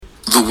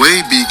The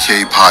Way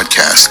BK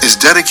podcast is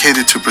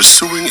dedicated to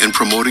pursuing and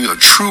promoting a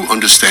true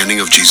understanding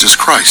of Jesus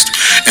Christ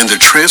and the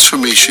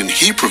transformation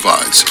he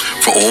provides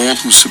for all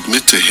who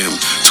submit to him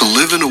to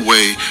live in a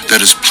way that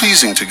is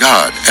pleasing to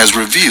God as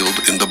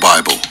revealed in the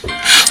Bible.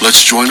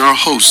 Let's join our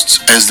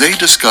hosts as they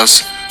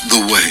discuss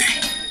The Way.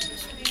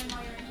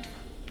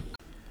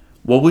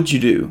 What would you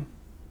do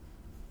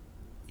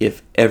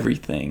if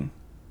everything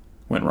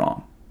went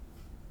wrong?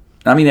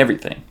 I mean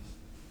everything.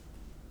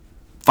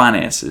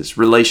 Finances,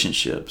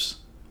 relationships,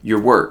 your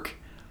work,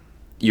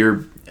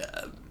 your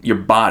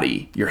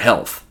body, your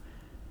health,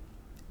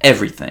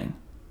 everything.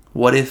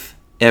 What if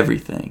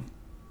everything,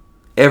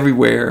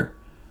 everywhere,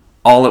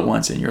 all at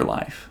once in your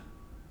life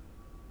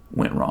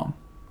went wrong?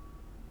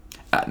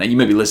 Now you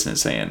may be listening and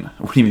saying,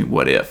 what do you mean,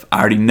 what if? I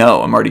already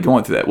know. I'm already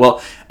going through that.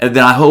 Well,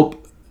 then I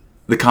hope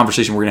the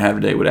conversation we're going to have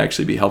today would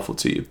actually be helpful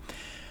to you.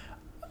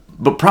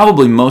 But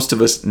probably most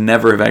of us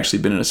never have actually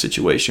been in a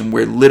situation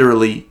where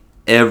literally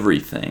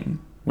everything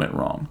went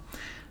wrong.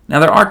 Now,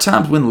 there are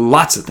times when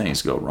lots of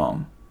things go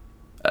wrong.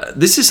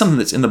 This is something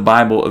that's in the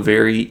Bible, a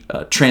very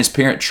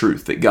transparent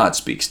truth that God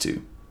speaks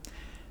to.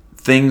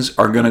 Things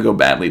are going to go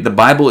badly. The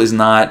Bible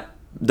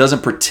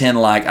doesn't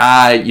pretend like,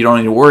 you don't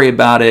need to worry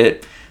about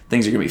it.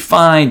 Things are going to be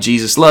fine.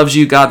 Jesus loves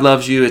you. God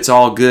loves you. It's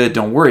all good.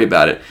 Don't worry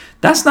about it.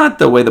 That's not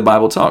the way the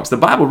Bible talks. The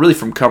Bible really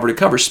from cover to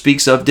cover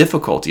speaks of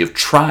difficulty, of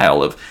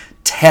trial, of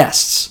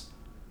tests,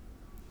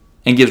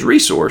 and gives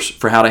resource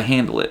for how to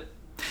handle it.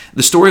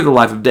 The story of the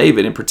life of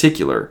David in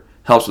particular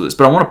helps with this.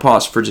 But I want to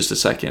pause for just a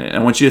second, and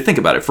I want you to think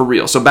about it for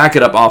real. So back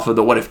it up off of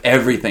the what if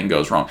everything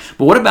goes wrong.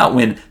 But what about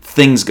when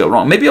things go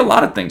wrong? Maybe a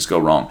lot of things go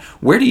wrong.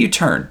 Where do you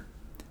turn?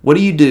 What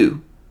do you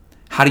do?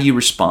 How do you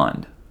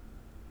respond?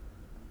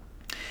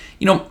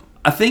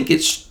 I think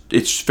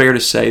it's fair to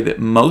say that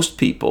most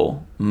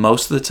people,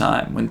 most of the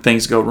time, when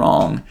things go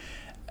wrong,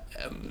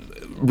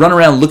 run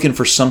around looking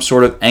for some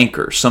sort of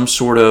anchor, some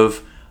sort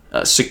of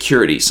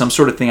security, some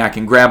sort of thing I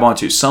can grab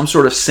onto, some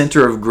sort of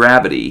center of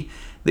gravity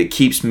that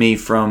keeps me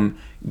from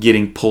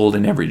getting pulled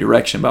in every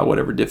direction by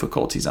whatever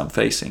difficulties I'm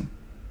facing.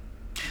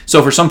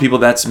 So for some people,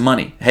 that's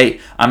money. Hey,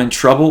 I'm in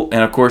trouble,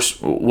 and of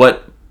course,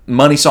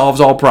 money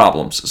solves all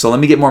problems. So let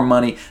me get more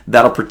money.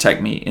 That'll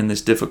protect me in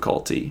this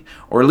difficulty.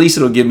 Or at least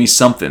it'll give me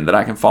something that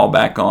I can fall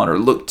back on or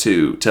look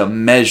to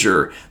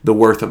measure the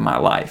worth of my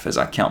life as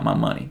I count my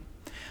money.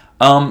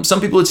 Some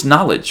people, it's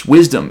knowledge,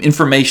 wisdom,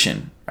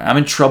 information. I'm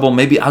in trouble.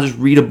 Maybe I'll just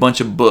read a bunch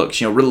of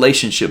books,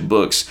 relationship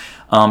books,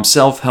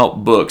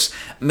 self-help books,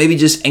 maybe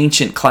just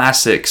ancient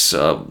classics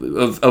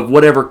of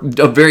whatever,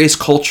 of various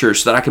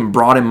cultures so that I can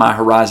broaden my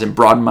horizon,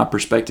 broaden my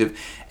perspective,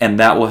 and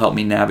that will help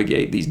me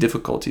navigate these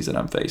difficulties that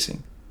I'm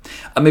facing.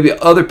 Maybe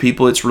other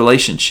people, it's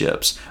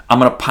relationships. I'm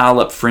going to pile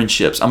up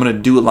friendships. I'm going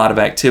to do a lot of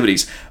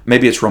activities.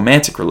 Maybe it's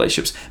romantic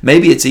relationships.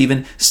 Maybe it's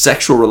even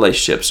sexual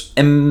relationships.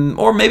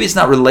 Or maybe it's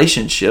not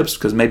relationships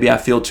because maybe I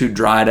feel too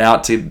dried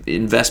out to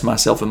invest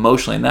myself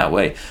emotionally in that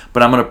way.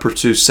 But I'm going to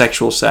pursue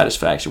sexual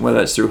satisfaction, whether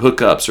that's through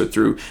hookups or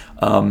through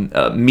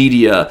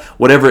media,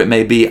 whatever it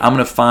may be. I'm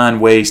going to find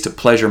ways to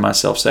pleasure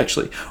myself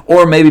sexually.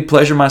 Or maybe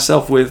pleasure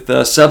myself with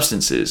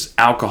substances,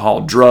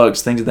 alcohol,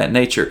 drugs, things of that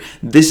nature.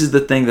 This is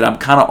the thing that I'm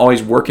kind of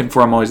always working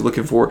for. I'm always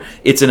looking for.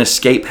 It's an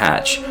escape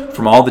hatch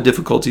from all the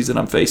difficulties that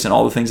I'm facing,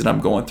 all the things that I'm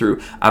going through.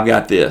 I've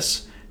got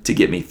this to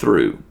get me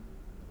through.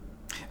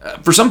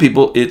 For some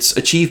people, it's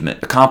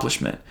achievement,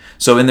 accomplishment.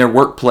 So in their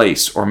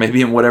workplace or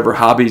maybe in whatever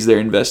hobbies they're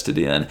invested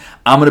in,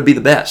 I'm going to be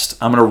the best.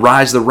 I'm going to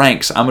rise the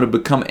ranks. I'm going to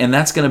become, and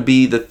that's going to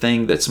be the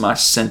thing that's my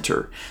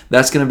center.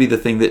 That's going to be the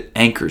thing that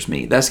anchors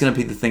me. That's going to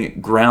be the thing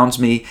that grounds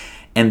me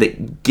and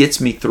that gets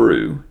me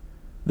through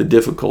the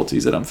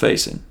difficulties that I'm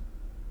facing.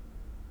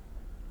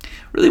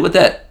 Really what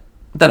that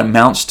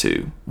amounts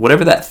to,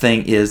 whatever that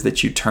thing is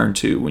that you turn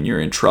to when you're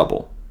in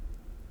trouble,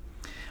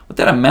 what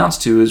that amounts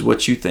to is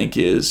what you think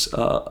is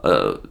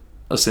a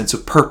sense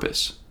of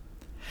purpose.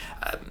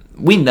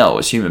 We know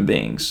as human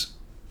beings,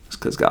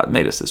 because God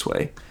made us this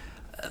way,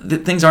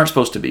 that things aren't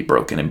supposed to be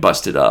broken and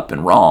busted up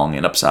and wrong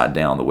and upside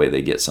down the way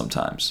they get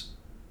sometimes.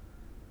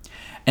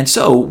 And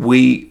so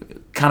we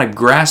kind of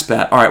grasp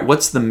at, all right,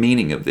 what's the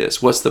meaning of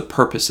this? What's the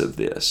purpose of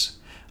this?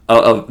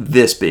 Of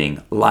this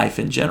being life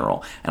in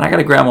general. And I got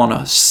to grab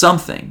on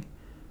something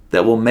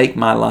that will make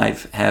my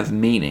life have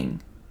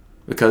meaning.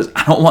 Because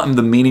I don't want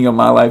the meaning of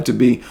my life to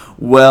be,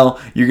 well,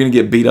 you're going to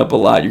get beat up a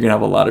lot, you're going to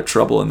have a lot of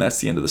trouble, and that's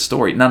the end of the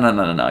story. No.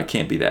 It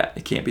can't be that.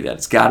 It can't be that.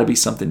 It's got to be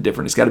something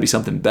different. It's got to be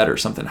something better,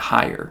 something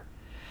higher.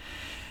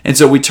 And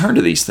so we turn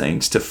to these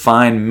things to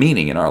find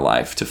meaning in our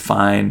life, to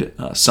find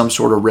some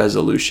sort of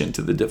resolution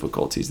to the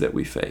difficulties that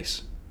we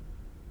face.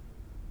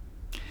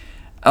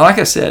 Like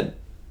I said,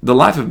 the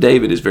life of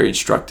David is very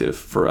instructive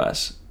for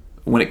us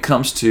when it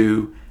comes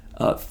to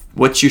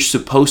what you're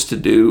supposed to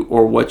do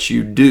or what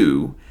you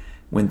do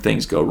when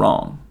things go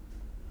wrong.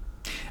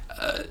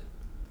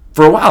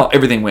 For a while,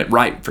 everything went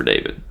right for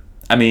David.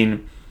 I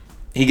mean,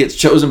 he gets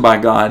chosen by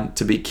God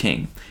to be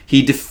king.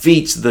 He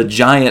defeats the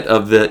giant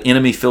of the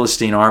enemy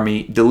Philistine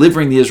army,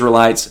 delivering the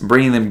Israelites,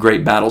 bringing them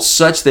great battles,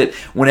 such that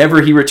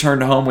whenever he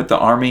returned home with the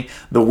army,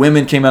 the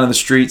women came out on the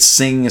streets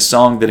singing a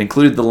song that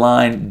included the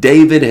line,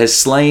 "David has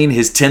slain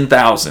his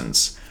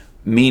 10,000s,"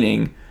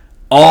 meaning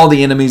all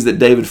the enemies that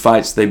David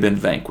fights, they've been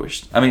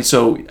vanquished. I mean,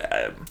 so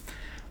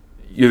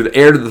you're the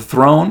heir to the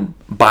throne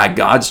by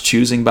God's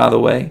choosing, by the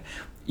way.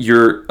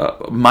 You're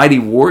a mighty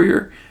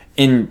warrior,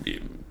 and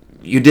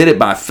you did it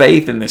by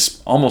faith in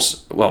this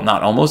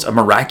a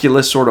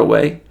miraculous sort of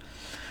way.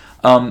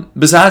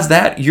 Besides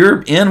that,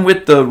 you're in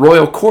with the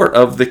royal court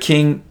of the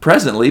king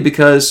presently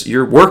because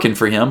you're working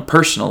for him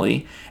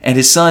personally, and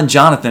his son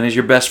Jonathan is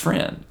your best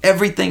friend.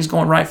 Everything's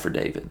going right for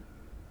David.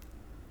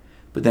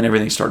 But then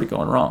everything started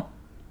going wrong.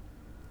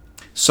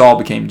 Saul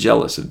became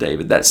jealous of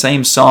David. That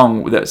same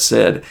song that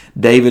said,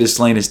 "David has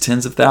slain his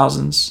tens of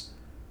thousands,"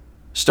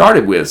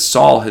 started with,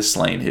 "Saul has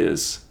slain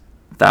his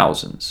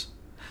thousands."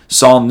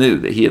 Saul knew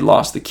that he had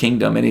lost the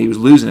kingdom and he was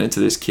losing it to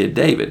this kid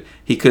David.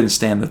 He couldn't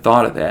stand the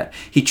thought of that.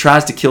 He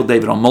tries to kill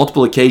David on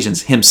multiple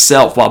occasions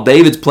himself. While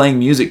David's playing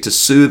music to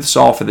soothe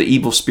Saul for the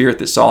evil spirit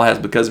that Saul has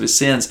because of his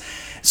sins,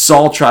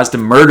 Saul tries to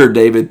murder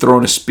David,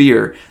 throwing a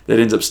spear that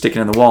ends up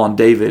sticking in the wall, and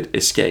David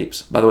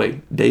escapes. By the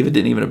way, David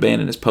didn't even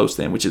abandon his post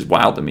then, which is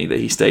wild to me that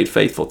he stayed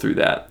faithful through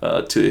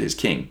that to his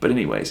king. But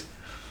anyways,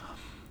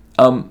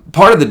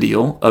 part of the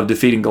deal of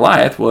defeating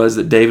Goliath was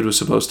that David was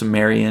supposed to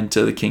marry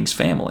into the king's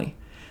family.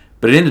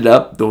 But it ended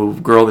up the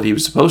girl that he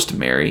was supposed to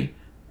marry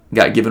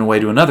got given away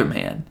to another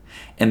man.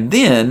 And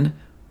then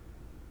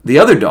the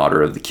other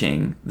daughter of the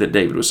king that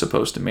David was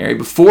supposed to marry,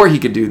 before he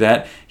could do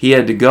that, he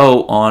had to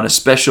go on a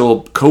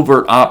special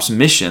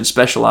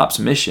special ops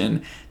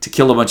mission to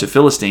kill a bunch of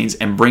Philistines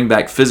and bring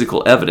back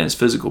physical evidence,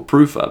 physical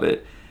proof of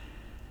it.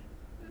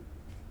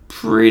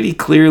 Pretty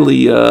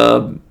clearly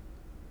a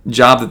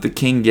job that the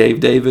king gave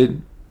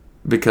David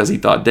because he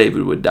thought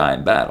David would die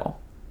in battle.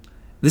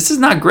 This is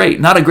not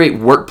great. Not a great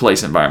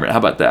workplace environment. How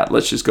about that?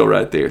 Let's just go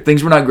right there.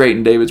 Things were not great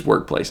in David's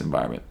workplace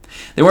environment.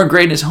 They weren't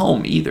great in his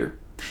home either.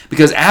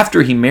 Because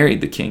after he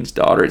married the king's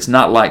daughter, it's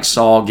not like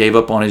Saul gave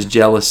up on his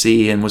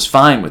jealousy and was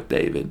fine with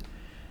David.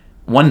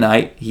 One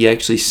night, he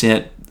actually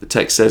sent, the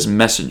text says,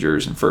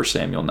 messengers in 1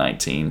 Samuel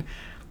 19.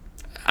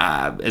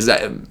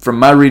 From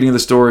my reading of the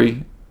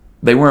story,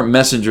 they weren't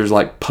messengers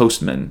like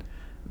postmen.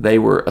 They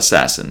were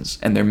assassins.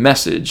 And their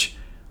message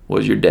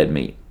was, "You're dead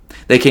meat."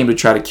 They came to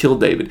try to kill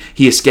David.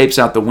 He escapes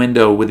out the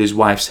window with his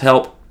wife's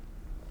help,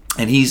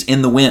 and he's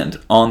in the wind,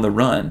 on the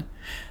run.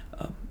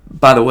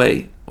 By the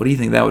way, what do you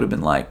think that would have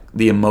been like?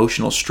 The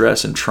emotional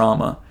stress and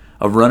trauma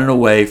of running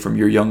away from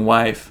your young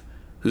wife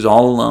who's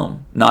all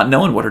alone, not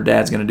knowing what her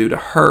dad's going to do to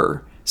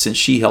her since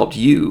she helped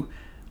you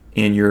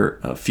in your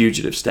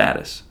fugitive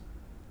status.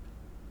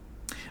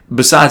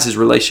 Besides his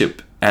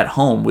relationship at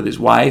home with his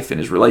wife and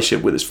his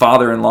relationship with his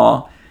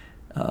father-in-law,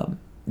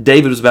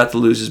 David was about to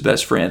lose his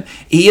best friend.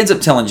 He ends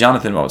up telling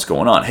Jonathan about what's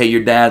going on. "Hey,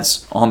 your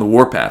dad's on the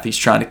warpath. He's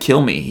trying to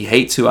kill me. He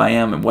hates who I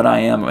am and what I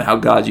am and how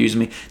God's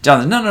using me."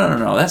 Jonathan,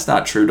 no, that's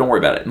not true. Don't worry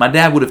about it. My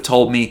dad would have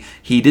told me.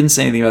 He didn't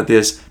say anything about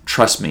this.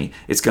 Trust me,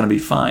 it's going to be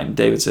fine.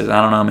 David says,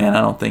 "I don't know, man.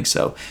 I don't think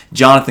so."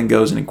 Jonathan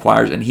goes and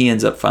inquires, and he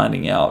ends up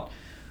finding out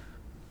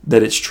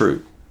that it's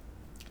true.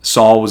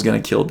 Saul was going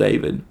to kill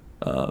David.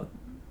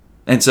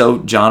 And so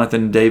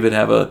Jonathan and David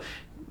have a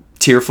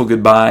tearful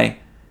goodbye,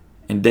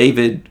 and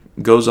David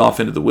goes off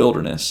into the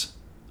wilderness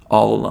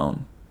all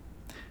alone.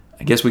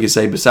 I guess we could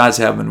say, besides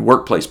having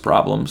workplace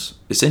problems,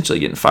 essentially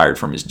getting fired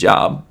from his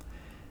job,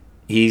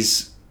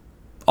 he's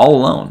all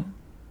alone.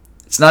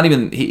 It's not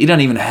even, he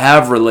doesn't even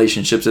have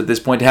relationships at this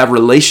point to have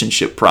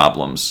relationship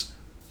problems.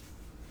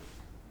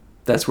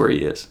 That's where he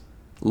is.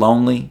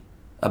 Lonely,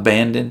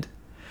 abandoned,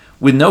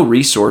 with no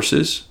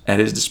resources at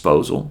his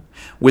disposal,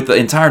 with the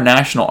entire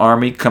national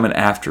army coming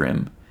after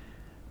him.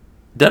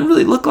 Doesn't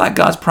really look like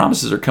God's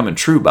promises are coming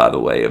true, by the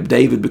way, of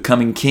David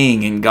becoming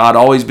king and God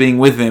always being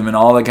with him and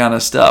all that kind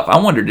of stuff. I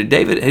wonder, had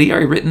he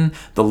already written,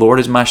 "The Lord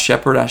is my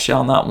shepherd, I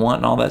shall not want,"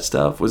 and all that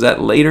stuff? Was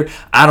that later?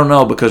 I don't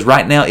know, because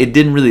right now it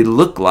didn't really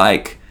look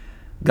like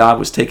God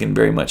was taking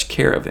very much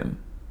care of him.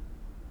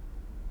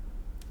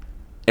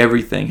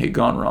 Everything had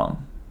gone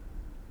wrong.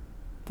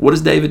 What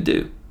does David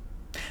do?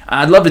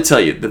 I'd love to tell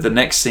you that the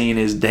next scene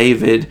is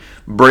David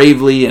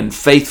bravely and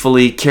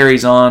faithfully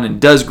carries on and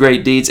does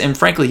great deeds, and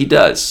frankly, he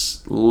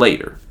does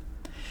later.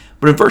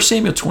 But in 1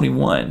 Samuel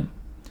 21,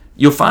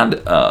 you'll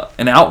find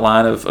an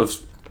outline of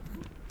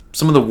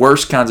some of the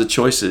worst kinds of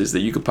choices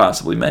that you could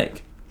possibly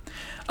make.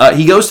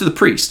 He goes to the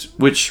priest,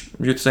 which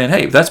you're saying,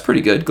 hey, that's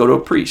pretty good. Go to a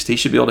priest. He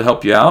should be able to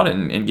help you out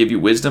and give you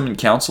wisdom and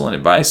counsel and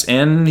advice,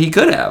 and he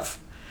could have.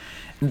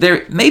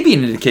 There may be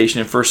an indication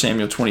in 1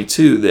 Samuel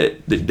 22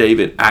 that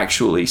David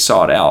actually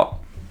sought out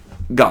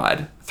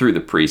God through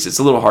the priest. It's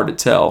a little hard to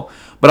tell.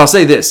 But I'll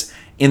say this.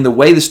 In the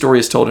way the story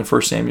is told in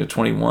 1 Samuel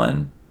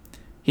 21,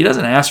 he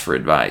doesn't ask for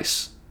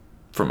advice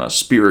from a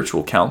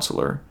spiritual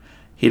counselor.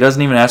 He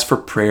doesn't even ask for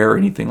prayer or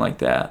anything like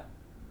that.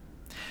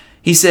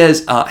 He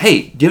says,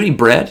 hey, do you have any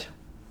bread?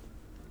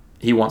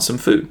 He wants some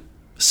food.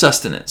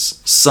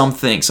 sustenance,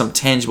 something, some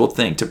tangible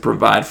thing to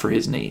provide for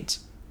his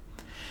needs.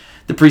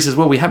 The priest says,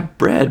 well, we have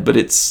bread, but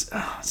it's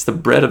the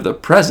bread of the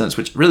presence,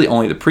 which really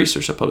only the priests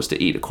are supposed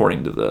to eat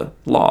according to the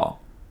law.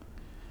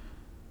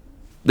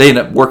 They end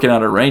up working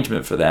out an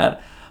arrangement for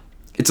that.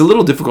 It's a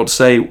little difficult to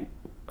say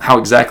how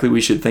exactly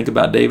we should think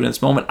about David in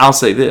this moment. I'll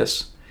say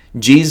this.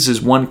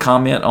 Jesus' one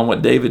comment on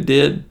what David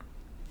did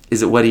is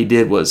that what he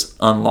did was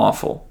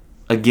unlawful,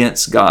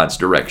 against God's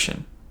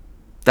direction.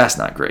 That's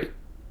not great.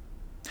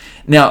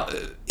 Now,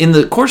 in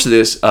the course of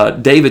this,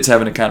 David's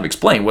having to kind of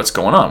explain what's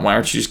going on. Why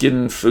aren't you just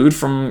getting food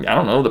from, I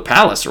don't know, the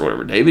palace or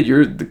whatever? David,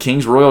 you're the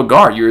king's royal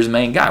guard. You're his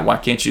main guy. Why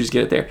can't you just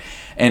get it there?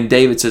 And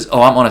David says,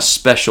 I'm on a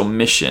special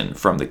mission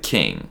from the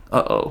king.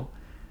 Uh-oh.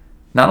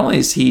 Not only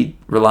is he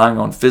relying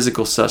on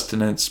physical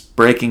sustenance,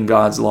 breaking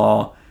God's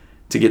law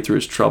to get through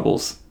his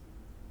troubles,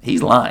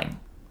 he's lying.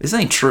 This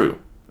ain't true.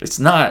 It's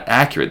not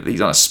accurate that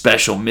he's on a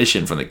special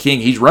mission from the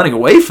king. He's running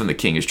away from the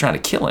king who's trying to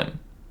kill him.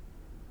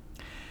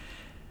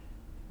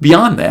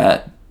 Beyond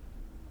that,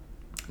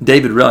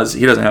 David realizes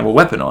he doesn't have a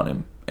weapon on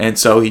him. And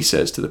so he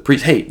says to the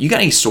priest, hey, you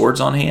got any swords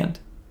on hand?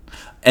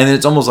 And then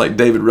it's almost like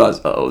David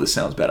realized, this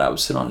sounds bad. I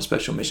was sent on a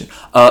special mission.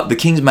 The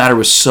king's matter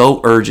was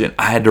so urgent,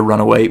 I had to run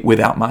away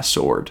without my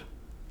sword.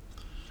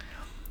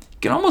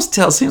 You can almost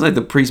tell, it seems like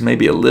the priest may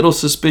be a little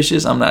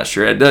suspicious. I'm not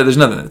sure. There's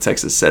nothing in the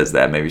text that says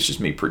that. Maybe it's just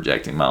me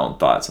projecting my own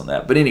thoughts on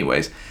that. But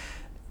anyways,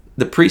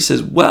 the priest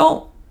says,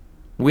 well,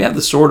 we have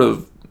the sword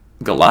of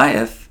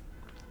Goliath.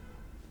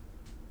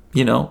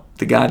 You know,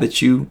 the guy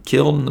that you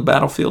killed in the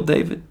battlefield,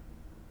 David.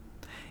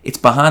 It's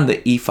behind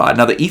the ephod.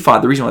 Now, the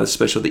ephod, the reason why that's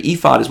special, the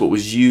ephod is what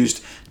was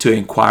used to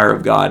inquire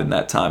of God in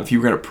that time. If you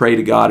were going to pray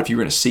to God, if you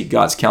were going to seek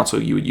God's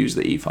counsel, you would use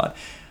the ephod.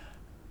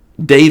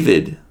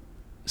 David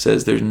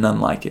says, there's none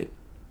like it.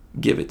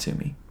 Give it to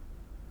me.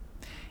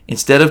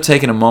 Instead of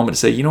taking a moment to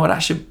say, you know what, I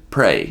should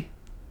pray.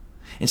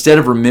 Instead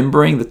of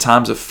remembering the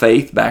times of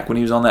faith back when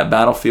he was on that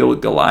battlefield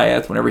with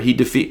Goliath, whenever he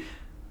defeated,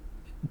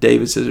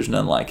 David says there's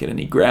none like it, and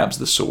he grabs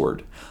the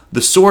sword.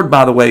 The sword,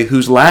 by the way,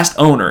 whose last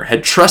owner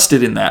had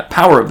trusted in that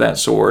power of that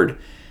sword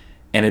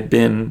and had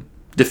been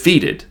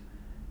defeated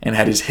and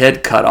had his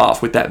head cut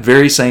off with that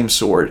very same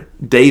sword.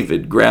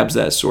 David grabs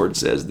that sword and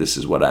says, this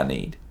is what I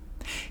need.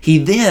 He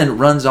then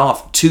runs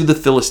off to the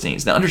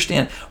Philistines. Now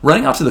understand,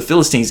 running off to the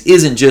Philistines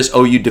isn't just,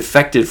 you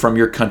defected from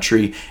your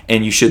country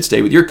and you should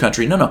stay with your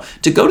country. No.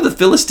 To go to the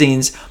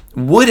Philistines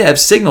would have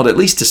signaled, at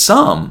least to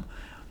some,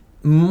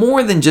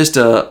 more than just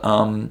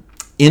a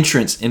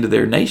entrance into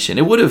their nation.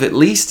 It would have, at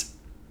least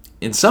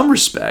in some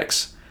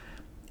respects,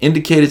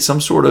 indicated some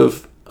sort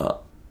of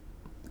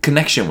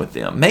connection with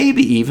them.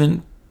 Maybe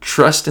even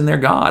trust in their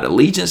God,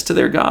 allegiance to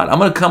their God. I'm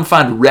going to come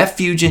find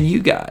refuge in you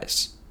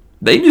guys.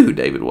 They knew who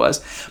David was.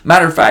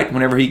 Matter of fact,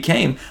 whenever he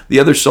came, the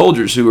other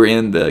soldiers who were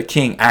in the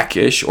king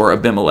Achish, or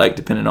Abimelech,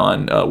 depending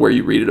on where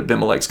you read it,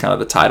 Abimelech's kind of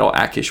the title.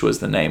 Achish was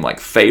the name, like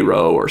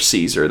Pharaoh or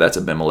Caesar. That's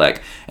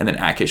Abimelech. And then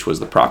Achish was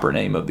the proper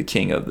name of the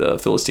king of the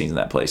Philistines in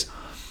that place.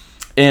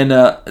 And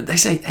they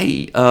say,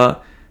 hey,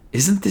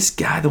 isn't this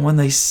guy the one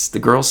the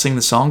girls sing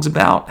the songs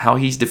about, how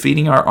he's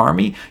defeating our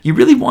army? You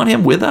really want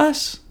him with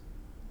us?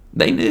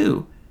 They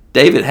knew.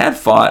 David had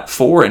fought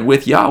for and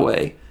with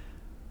Yahweh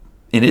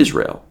in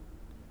Israel.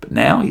 But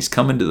now he's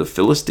coming to the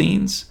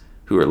Philistines,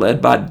 who are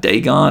led by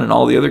Dagon and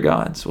all the other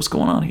gods. What's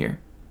going on here?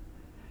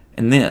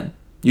 And then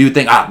you would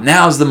think,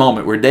 now's the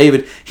moment where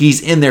David,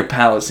 he's in their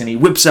palace and he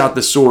whips out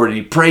the sword and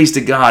he prays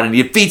to God and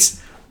he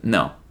defeats.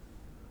 No.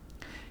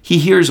 He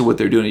hears what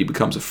they're doing and he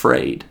becomes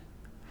afraid.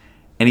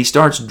 And he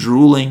starts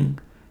drooling.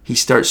 He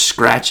starts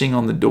scratching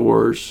on the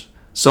doors,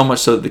 so much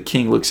so that the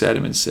king looks at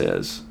him and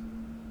says,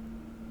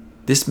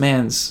 this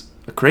man's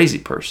a crazy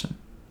person.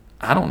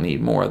 I don't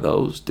need more of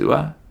those, do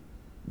I?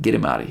 Get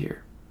him out of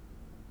here.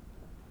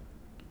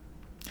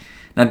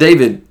 Now,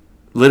 David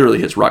literally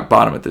hits rock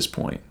bottom at this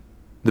point.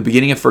 The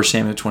beginning of 1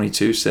 Samuel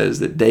 22 says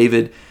that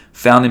David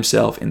found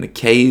himself in the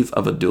cave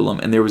of Adullam,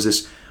 and there was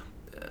this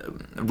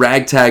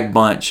ragtag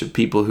bunch of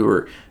people who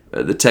are,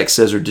 the text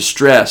says, are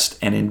distressed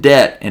and in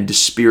debt and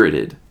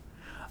dispirited.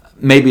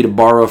 Maybe to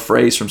borrow a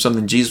phrase from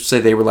something Jesus would say,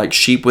 they were like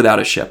sheep without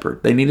a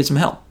shepherd. They needed some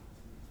help.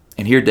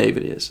 And here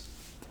David is.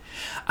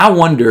 I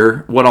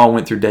wonder what all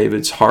went through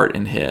David's heart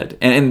and head.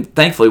 And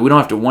thankfully, we don't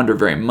have to wonder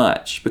very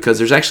much, because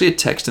there's actually a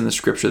text in the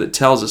scripture that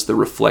tells us the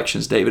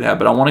reflections David had.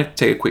 But I want to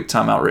take a quick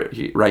time out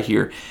right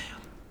here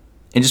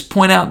and just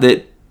point out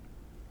that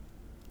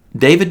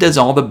David does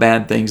all the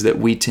bad things that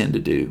we tend to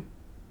do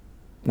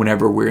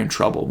whenever we're in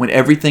trouble, when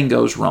everything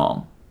goes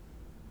wrong.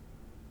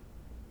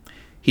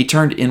 He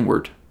turned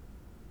inward.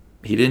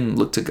 He didn't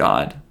look to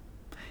God.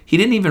 He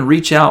didn't even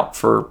reach out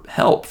for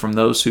help from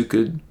those who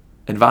could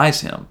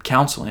advise him,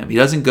 counsel him. He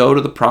doesn't go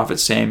to the prophet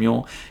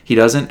Samuel. He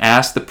doesn't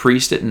ask the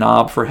priest at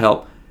Nob for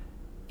help.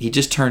 He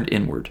just turned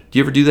inward. Do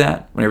you ever do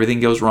that when everything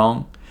goes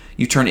wrong?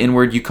 You turn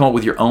inward. You come up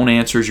with your own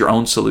answers, your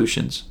own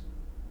solutions.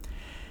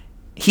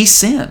 He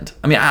sinned.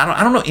 I mean,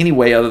 I don't know any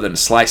way other than to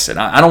slice it.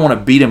 I don't want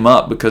to beat him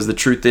up, because the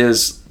truth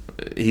is,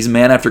 he's a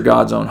man after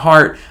God's own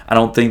heart. I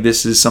don't think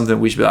this is something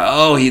we should be like,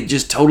 oh, he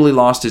just totally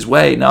lost his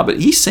way. No, but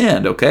he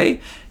sinned, okay?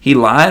 He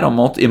lied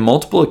in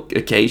multiple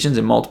occasions,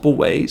 in multiple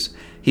ways.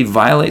 He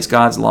violates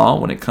God's law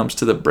when it comes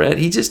to the bread.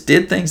 He just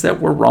did things that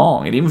were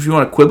wrong. And even if you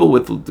want to quibble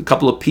with a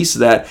couple of pieces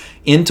of that,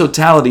 in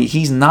totality,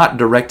 he's not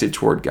directed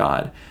toward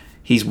God.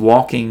 He's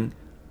walking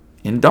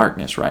in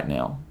darkness right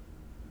now.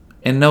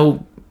 And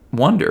no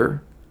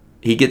wonder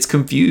he gets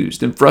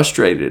confused and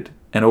frustrated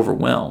and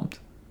overwhelmed.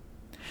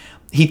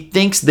 He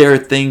thinks there are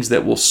things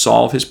that will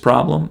solve his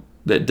problem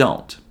that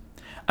don't.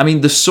 I mean,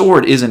 the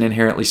sword isn't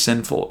inherently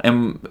sinful.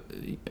 And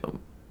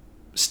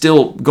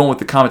still going with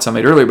the comments I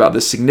made earlier about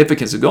the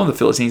significance of going to the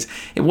Philistines,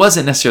 it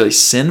wasn't necessarily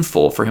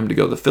sinful for him to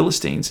go to the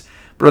Philistines,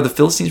 but are the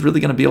Philistines really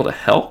going to be able to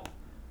help?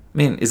 I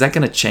mean, is that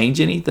going to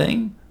change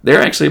anything?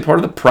 They're actually a part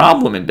of the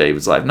problem in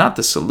David's life, not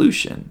the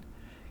solution.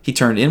 He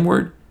turned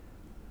inward,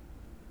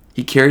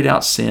 he carried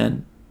out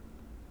sin,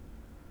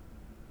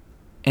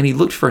 and he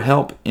looked for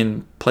help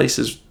in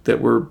places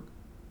that were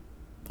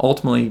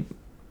ultimately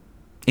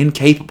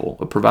incapable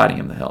of providing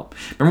him the help.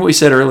 Remember what we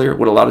said earlier,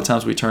 what a lot of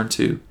times we turn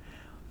to?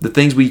 The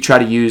things we try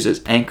to use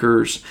as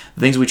anchors,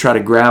 the things we try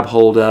to grab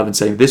hold of and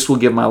say, this will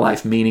give my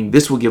life meaning,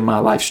 this will give my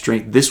life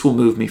strength, this will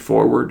move me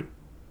forward.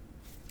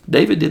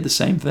 David did the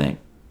same thing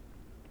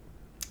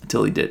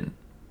until he didn't.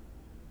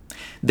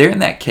 There in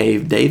that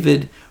cave,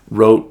 David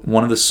wrote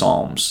one of the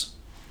Psalms,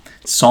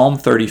 Psalm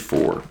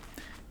 34.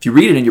 If you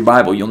read it in your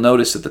Bible, you'll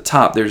notice at the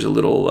top there's a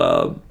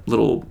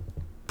little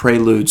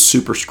prelude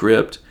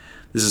superscript.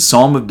 This is a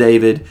Psalm of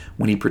David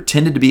when he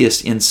pretended to be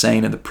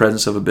insane in the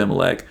presence of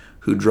Abimelech,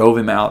 who drove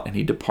him out, and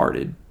he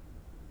departed.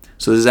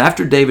 So this is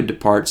after David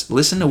departs.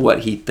 Listen to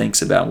what he thinks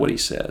about what he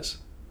says.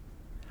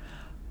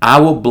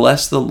 I will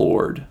bless the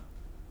Lord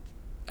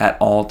at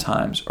all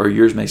times. Or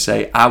yours may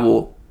say, I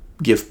will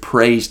give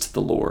praise to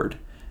the Lord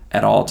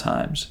at all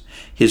times.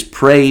 His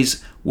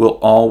praise will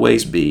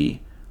always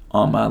be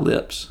on my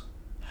lips.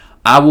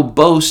 I will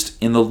boast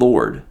in the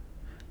Lord.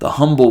 The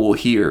humble will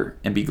hear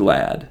and be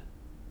glad.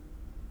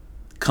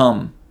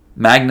 Come,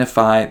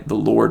 magnify the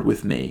Lord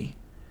with me,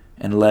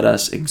 and let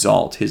us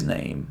exalt his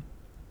name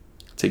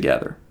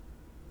together.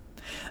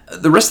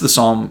 The rest of the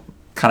psalm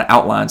kind of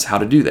outlines how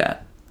to do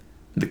that.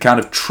 The kind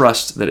of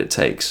trust that it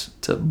takes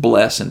to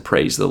bless and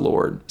praise the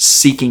Lord,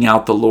 seeking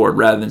out the Lord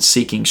rather than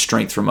seeking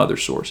strength from other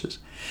sources.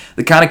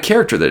 The kind of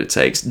character that it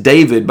takes.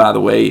 David, by the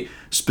way,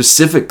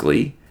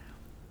 specifically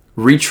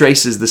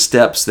retraces the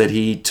steps that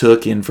he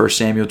took in 1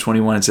 Samuel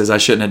 21 and says, I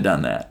shouldn't have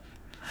done that.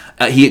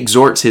 He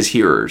exhorts his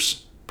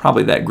hearers,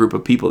 probably that group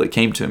of people that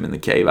came to him in the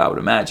cave, I would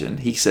imagine.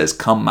 He says,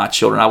 come, my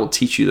children, I will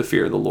teach you the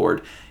fear of the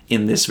Lord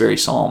in this very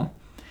psalm.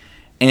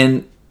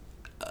 And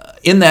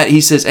in that,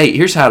 he says, hey,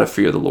 here's how to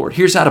fear the Lord.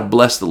 Here's how to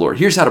bless the Lord.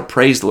 Here's how to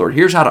praise the Lord.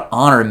 Here's how to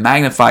honor and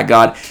magnify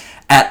God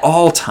at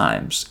all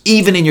times,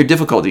 even in your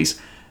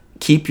difficulties.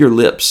 Keep your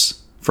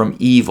lips from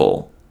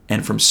evil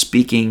and from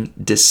speaking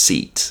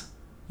deceit.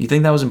 You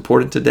think that was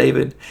important to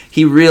David?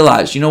 He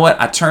realized, you know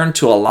what? I turned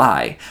to a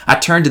lie. I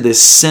turned to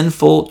this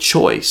sinful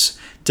choice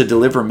to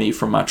deliver me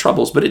from my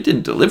troubles, but it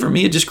didn't deliver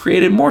me. It just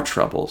created more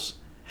troubles.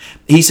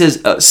 He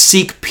says,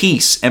 seek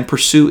peace and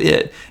pursue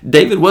it.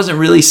 David wasn't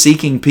really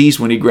seeking peace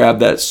when he grabbed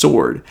that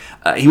sword.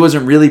 He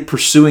wasn't really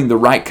pursuing the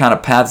right kind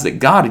of paths that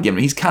God had given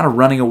him. He's kind of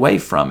running away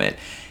from it.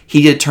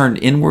 He had turned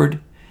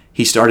inward.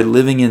 He started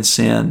living in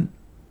sin.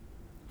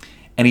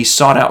 And he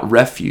sought out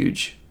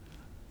refuge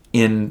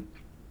in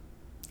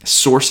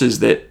sources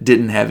that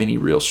didn't have any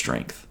real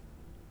strength.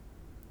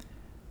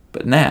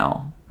 But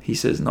now, he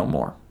says no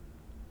more.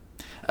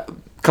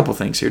 A couple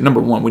things here. Number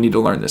one, we need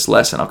to learn this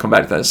lesson. I'll come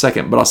back to that in a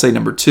second. But I'll say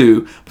number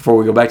two, before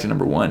we go back to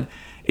number one.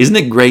 Isn't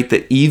it great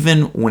that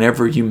even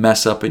whenever you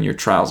mess up in your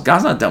trials,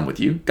 God's not done with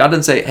you. God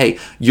doesn't say, hey,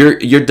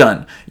 you're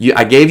done.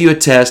 I gave you a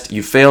test.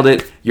 You failed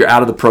it. You're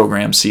out of the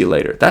program. See you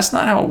later. That's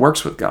not how it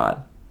works with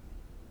God.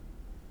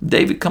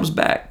 David comes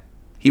back.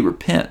 He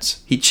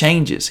repents. He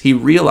changes. He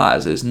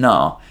realizes,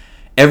 no,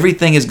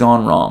 everything has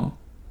gone wrong.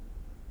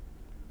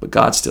 But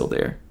God's still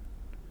there.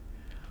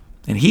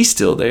 And he's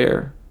still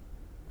there,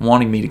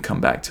 wanting me to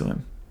come back to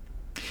him.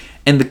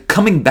 And the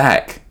coming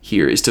back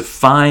here is to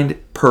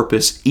find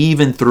purpose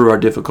even through our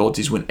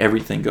difficulties when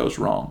everything goes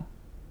wrong.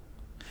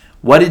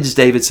 What does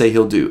David say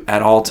he'll do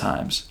at all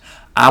times?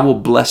 I will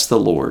bless the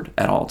Lord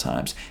at all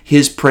times.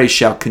 His praise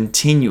shall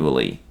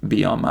continually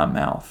be on my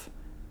mouth.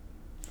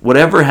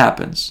 Whatever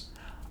happens,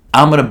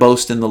 I'm going to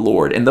boast in the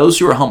Lord. And those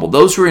who are humble,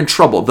 those who are in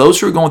trouble, those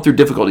who are going through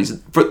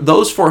difficulties, for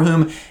those for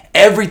whom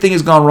everything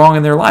has gone wrong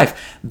in their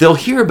life, they'll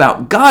hear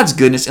about God's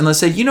goodness and they'll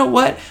say, you know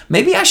what?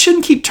 Maybe I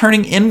shouldn't keep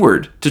turning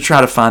inward to try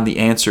to find the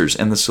answers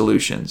and the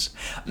solutions.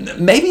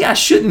 Maybe I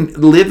shouldn't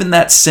live in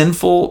that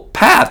sinful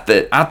path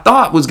that I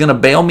thought was going to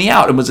bail me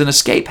out and was an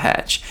escape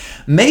hatch.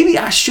 Maybe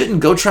I shouldn't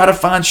go try to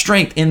find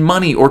strength in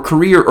money or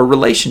career or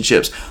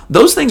relationships.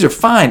 Those things are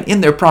fine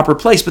in their proper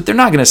place, but they're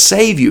not going to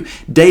save you.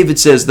 David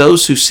says,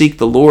 those who seek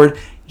the Lord,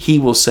 he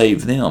will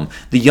save them.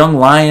 The young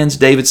lions,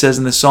 David says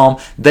in this psalm,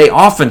 they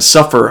often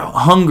suffer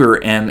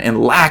hunger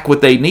and lack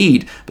what they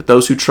need, but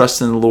those who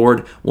trust in the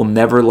Lord will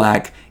never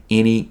lack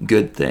any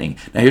good thing.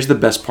 Now here's the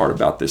best part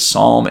about this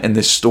psalm and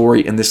this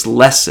story and this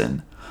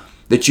lesson,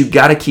 that you've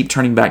got to keep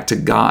turning back to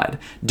God.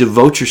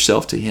 Devote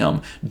yourself to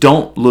Him.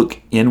 Don't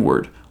look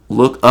inward.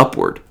 Look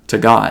upward to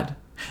God.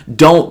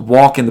 Don't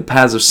walk in the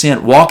paths of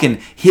sin. Walk in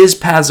His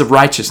paths of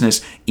righteousness,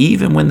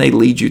 even when they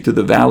lead you through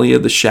the valley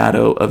of the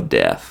shadow of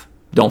death.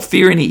 Don't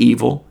fear any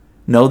evil.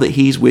 Know that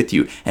He's with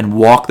you, and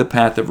walk the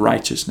path of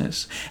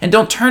righteousness. And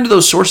don't turn to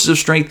those sources of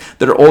strength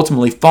that are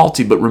ultimately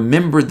faulty, but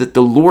remember that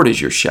the Lord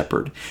is your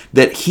shepherd,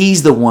 that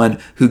He's the one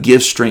who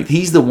gives strength.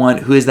 He's the one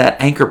who is that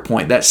anchor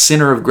point, that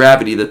center of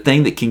gravity, the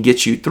thing that can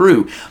get you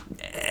through.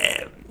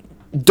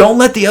 Don't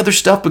let the other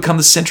stuff become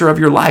the center of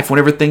your life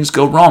whenever things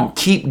go wrong.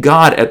 Keep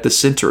God at the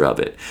center of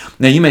it.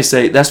 Now you may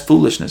say, that's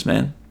foolishness,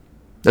 man.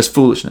 That's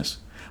foolishness.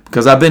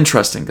 Because I've been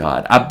trusting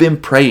God. I've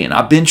been praying.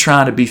 I've been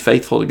trying to be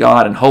faithful to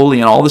God and holy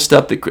and all the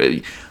stuff that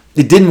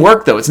it didn't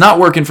work though. It's not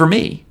working for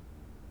me.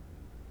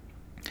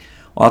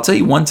 Well, I'll tell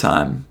you one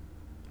time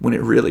when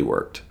it really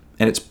worked.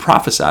 And it's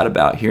prophesied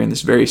about here in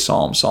this very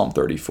psalm, Psalm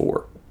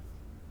 34.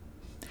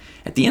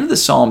 At the end of the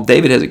psalm,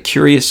 David has a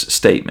curious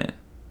statement.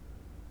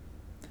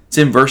 It's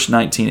in verse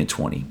 19 and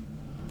 20.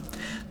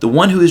 The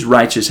one who is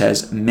righteous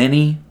has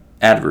many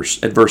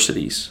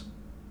adversities,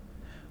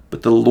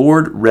 but the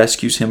Lord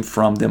rescues him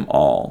from them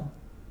all.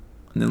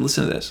 And then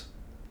listen to this.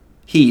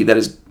 He, that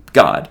is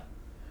God,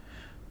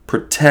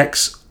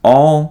 protects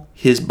all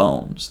his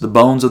bones, the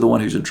bones of the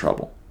one who's in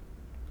trouble.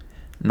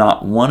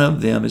 Not one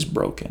of them is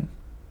broken.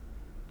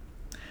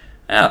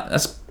 Now,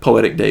 that's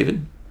poetic,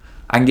 David.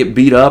 I can get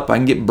beat up, I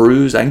can get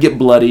bruised, I can get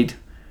bloodied,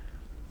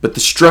 but the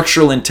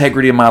structural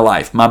integrity of my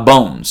life, my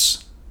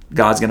bones,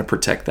 God's going to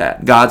protect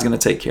that. God's going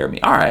to take care of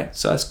me. All right,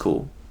 so that's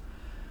cool.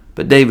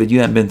 But David, you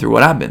haven't been through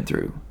what I've been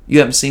through. You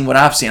haven't seen what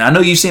I've seen. I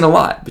know you've seen a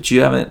lot, but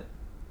you haven't.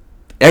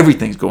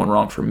 Everything's going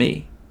wrong for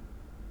me.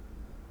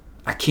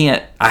 I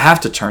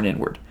have to turn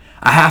inward.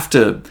 I have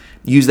to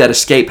use that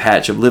escape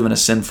hatch of living a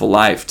sinful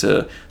life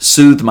to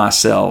soothe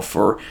myself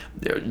or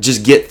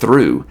just get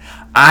through.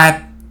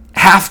 I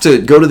have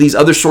to go to these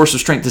other sources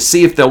of strength to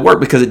see if they'll work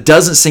because it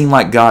doesn't seem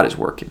like God is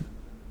working.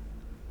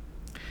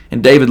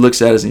 And David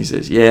looks at us and he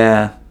says,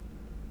 yeah,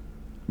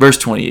 verse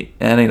 20,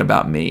 that ain't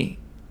about me.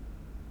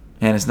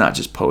 And it's not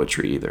just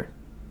poetry either.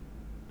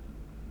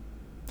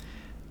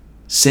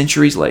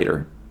 Centuries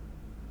later,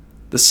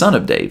 the son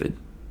of David,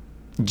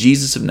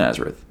 Jesus of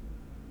Nazareth,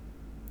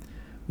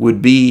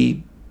 would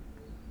be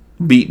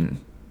beaten,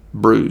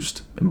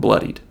 bruised, and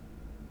bloodied.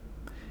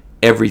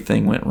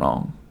 Everything went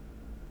wrong.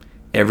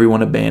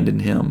 Everyone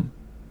abandoned him.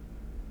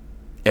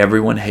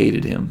 Everyone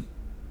hated him.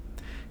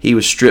 He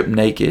was stripped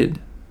naked,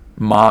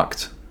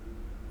 mocked,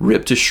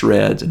 ripped to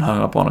shreds, and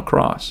hung up on a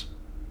cross.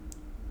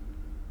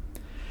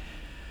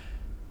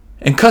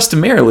 And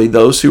customarily,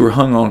 those who were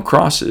hung on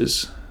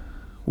crosses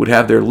would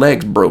have their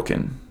legs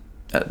broken.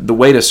 The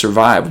way to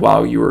survive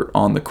while you were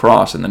on the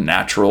cross, and the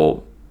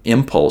natural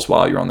impulse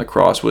while you're on the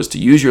cross, was to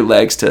use your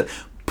legs to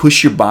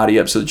push your body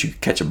up so that you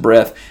could catch a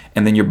breath,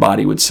 and then your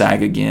body would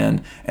sag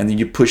again, and then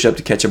you push up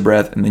to catch a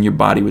breath, and then your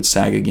body would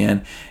sag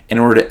again. In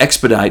order to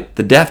expedite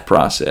the death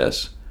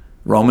process,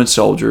 Roman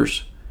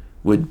soldiers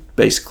would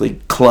basically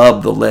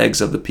club the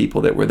legs of the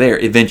people that were there.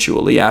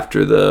 Eventually,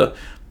 after the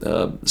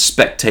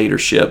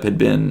spectatorship had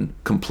been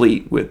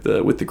complete with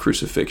the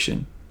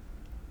crucifixion.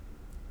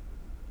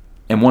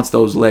 And once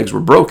those legs were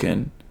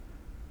broken,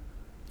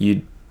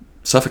 you'd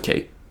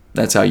suffocate.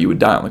 That's how you would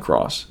die on the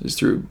cross, is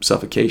through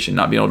suffocation,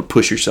 not being able to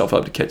push yourself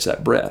up to catch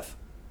that breath.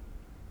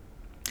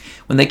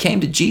 When they came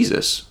to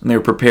Jesus and they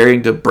were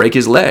preparing to break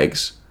his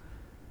legs,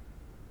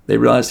 they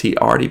realized he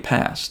already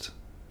passed.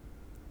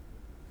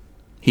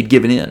 He'd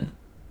given in,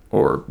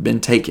 or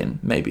been taken,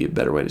 maybe a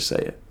better way to say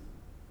it.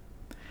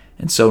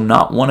 And so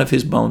not one of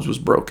his bones was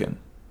broken.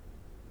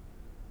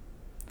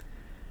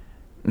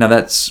 Now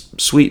that's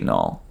sweet and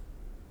all,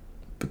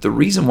 but the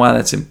reason why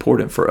that's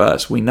important for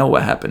us, we know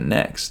what happened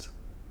next.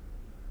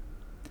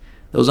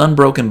 Those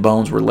unbroken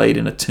bones were laid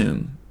in a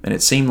tomb, and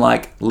it seemed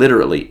like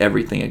literally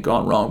everything had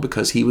gone wrong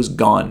because he was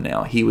gone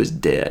now. He was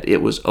dead.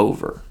 It was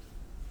over.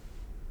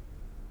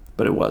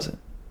 But it wasn't.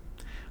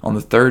 On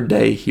the third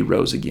day, he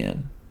rose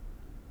again.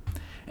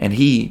 And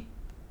he,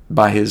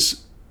 by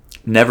his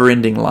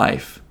never-ending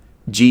life,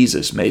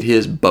 Jesus made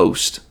his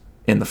boast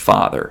in the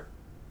Father.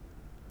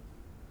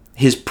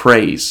 His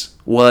praise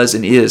was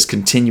and is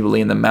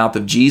continually in the mouth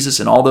of Jesus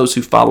and all those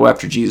who follow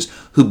after Jesus,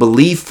 who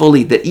believe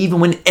fully that even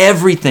when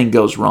everything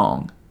goes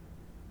wrong,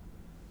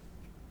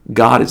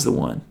 God is the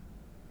one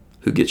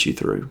who gets you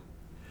through.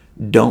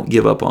 Don't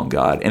give up on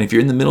God. And if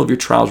you're in the middle of your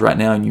trials right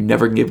now and you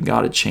never give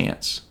God a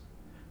chance,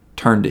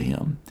 turn to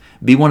him.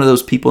 Be one of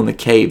those people in the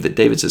cave that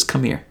David says,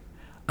 come here,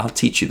 I'll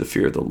teach you the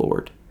fear of the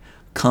Lord.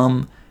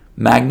 Come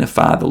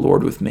magnify the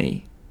Lord with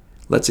me.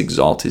 Let's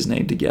exalt his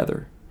name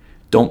together.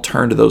 Don't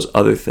turn to those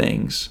other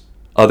things,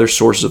 other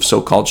sources of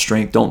so-called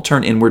strength. Don't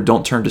turn inward.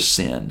 Don't turn to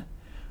sin.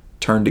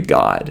 Turn to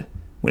God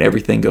when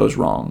everything goes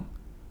wrong,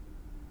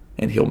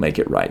 and he'll make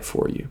it right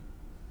for you.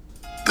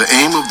 The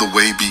aim of The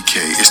Way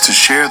BK is to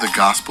share the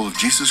gospel of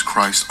Jesus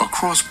Christ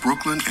across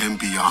Brooklyn and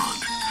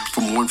beyond.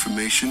 For more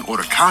information or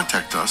to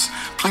contact us,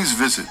 please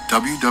visit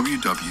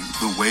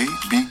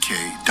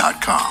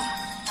www.thewaybk.com.